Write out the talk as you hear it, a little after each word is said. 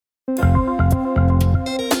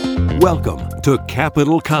Welcome to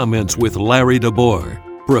Capital Comments with Larry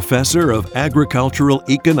DeBoer, Professor of Agricultural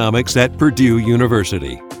Economics at Purdue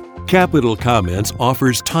University. Capital Comments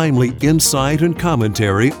offers timely insight and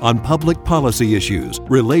commentary on public policy issues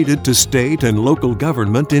related to state and local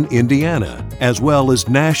government in Indiana, as well as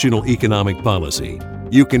national economic policy.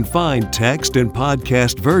 You can find text and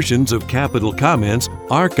podcast versions of Capital Comments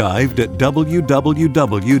archived at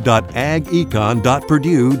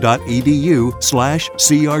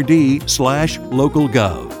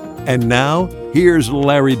www.agecon.purdue.edu/crd/localgov. And now, here's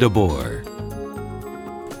Larry DeBoer.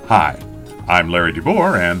 Hi, I'm Larry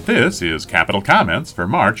DeBoer, and this is Capital Comments for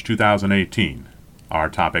March 2018. Our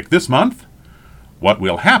topic this month: what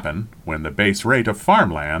will happen when the base rate of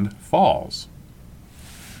farmland falls?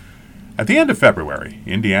 At the end of February,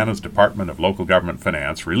 Indiana's Department of Local Government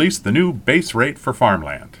Finance released the new base rate for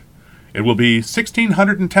farmland. It will be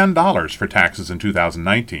 $1,610 for taxes in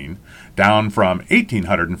 2019, down from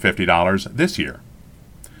 $1,850 this year.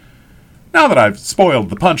 Now that I've spoiled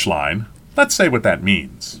the punchline, let's say what that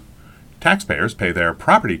means. Taxpayers pay their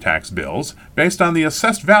property tax bills based on the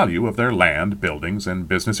assessed value of their land, buildings, and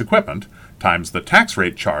business equipment times the tax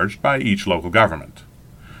rate charged by each local government.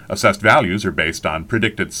 Assessed values are based on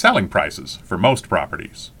predicted selling prices for most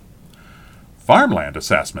properties. Farmland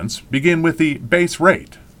assessments begin with the base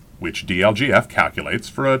rate, which DLGF calculates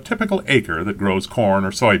for a typical acre that grows corn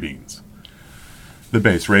or soybeans. The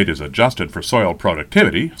base rate is adjusted for soil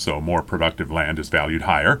productivity, so more productive land is valued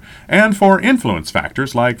higher, and for influence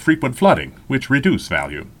factors like frequent flooding, which reduce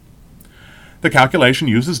value. The calculation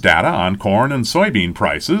uses data on corn and soybean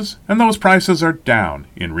prices, and those prices are down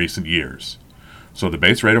in recent years. So the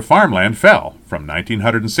base rate of farmland fell from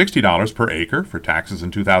 $1,960 per acre for taxes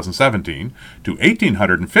in 2017 to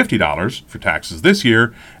 $1,850 for taxes this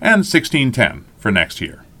year and $1,610 for next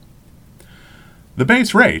year. The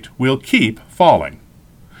base rate will keep falling.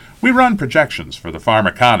 We run projections for the farm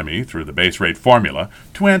economy through the base rate formula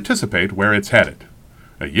to anticipate where it's headed.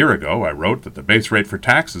 A year ago, I wrote that the base rate for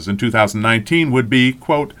taxes in 2019 would be,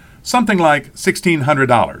 quote, something like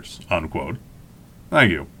 $1,600, unquote.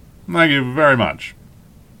 Thank you. Thank you very much.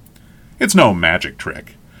 It's no magic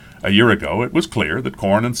trick. A year ago, it was clear that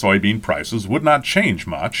corn and soybean prices would not change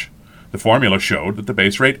much. The formula showed that the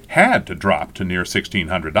base rate had to drop to near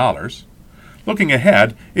 $1,600. Looking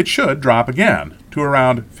ahead, it should drop again to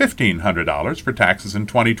around $1,500 for taxes in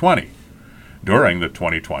 2020. During the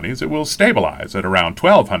 2020s, it will stabilize at around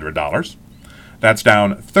 $1,200. That's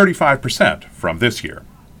down 35% from this year.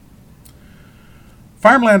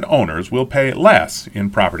 Farmland owners will pay less in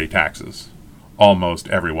property taxes. Almost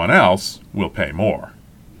everyone else will pay more.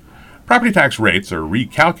 Property tax rates are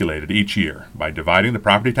recalculated each year by dividing the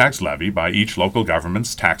property tax levy by each local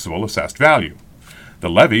government's taxable assessed value. The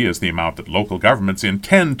levy is the amount that local governments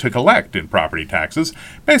intend to collect in property taxes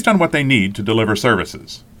based on what they need to deliver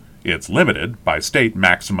services. It's limited by state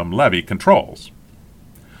maximum levy controls.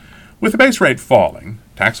 With the base rate falling,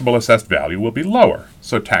 taxable assessed value will be lower,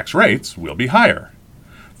 so tax rates will be higher.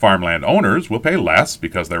 Farmland owners will pay less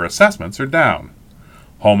because their assessments are down.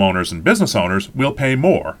 Homeowners and business owners will pay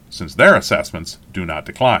more since their assessments do not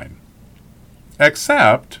decline.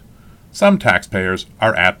 Except some taxpayers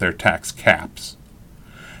are at their tax caps.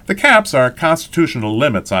 The caps are constitutional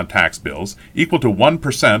limits on tax bills equal to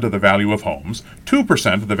 1% of the value of homes,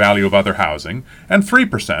 2% of the value of other housing, and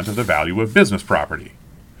 3% of the value of business property.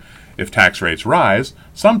 If tax rates rise,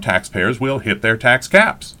 some taxpayers will hit their tax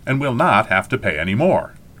caps and will not have to pay any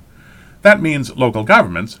more. That means local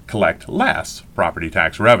governments collect less property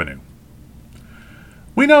tax revenue.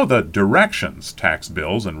 We know the directions tax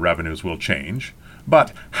bills and revenues will change,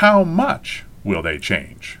 but how much will they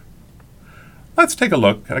change? Let's take a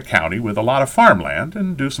look at a county with a lot of farmland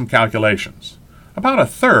and do some calculations. About a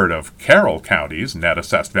third of Carroll County's net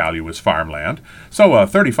assessed value is farmland, so a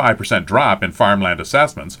 35% drop in farmland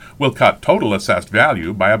assessments will cut total assessed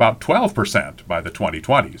value by about 12% by the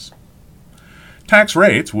 2020s. Tax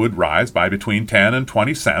rates would rise by between 10 and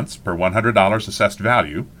 20 cents per $100 assessed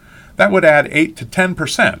value. That would add 8 to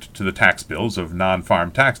 10% to the tax bills of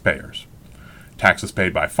non-farm taxpayers. Taxes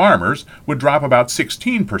paid by farmers would drop about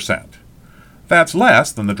 16%. That's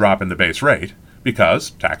less than the drop in the base rate, because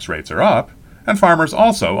tax rates are up, and farmers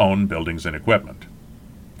also own buildings and equipment.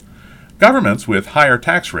 Governments with higher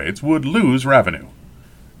tax rates would lose revenue.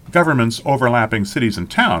 Governments overlapping cities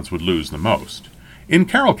and towns would lose the most. In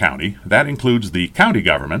Carroll County, that includes the county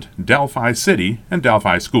government, Delphi City, and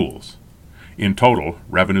Delphi Schools. In total,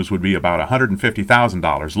 revenues would be about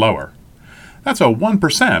 $150,000 lower. That's a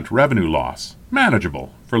 1% revenue loss,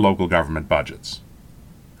 manageable for local government budgets.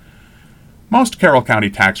 Most Carroll County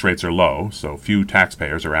tax rates are low, so few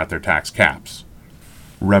taxpayers are at their tax caps.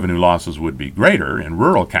 Revenue losses would be greater in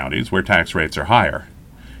rural counties where tax rates are higher.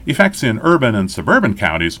 Effects in urban and suburban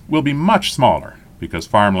counties will be much smaller because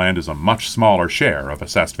farmland is a much smaller share of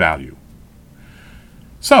assessed value.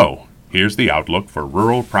 So, here's the outlook for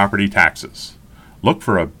rural property taxes. Look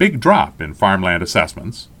for a big drop in farmland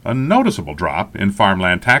assessments, a noticeable drop in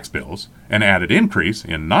farmland tax bills, an added increase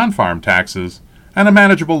in non-farm taxes, and a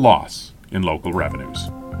manageable loss in local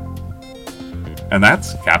revenues. And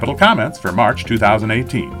that's Capital Comments for March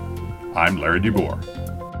 2018. I'm Larry DeBoer.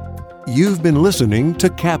 You've been listening to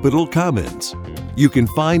Capital Comments. You can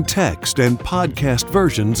find text and podcast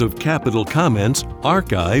versions of Capital Comments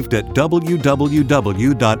archived at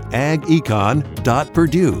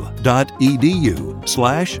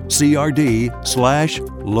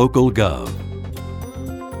www.agecon.purdue.edu/crd/localgov.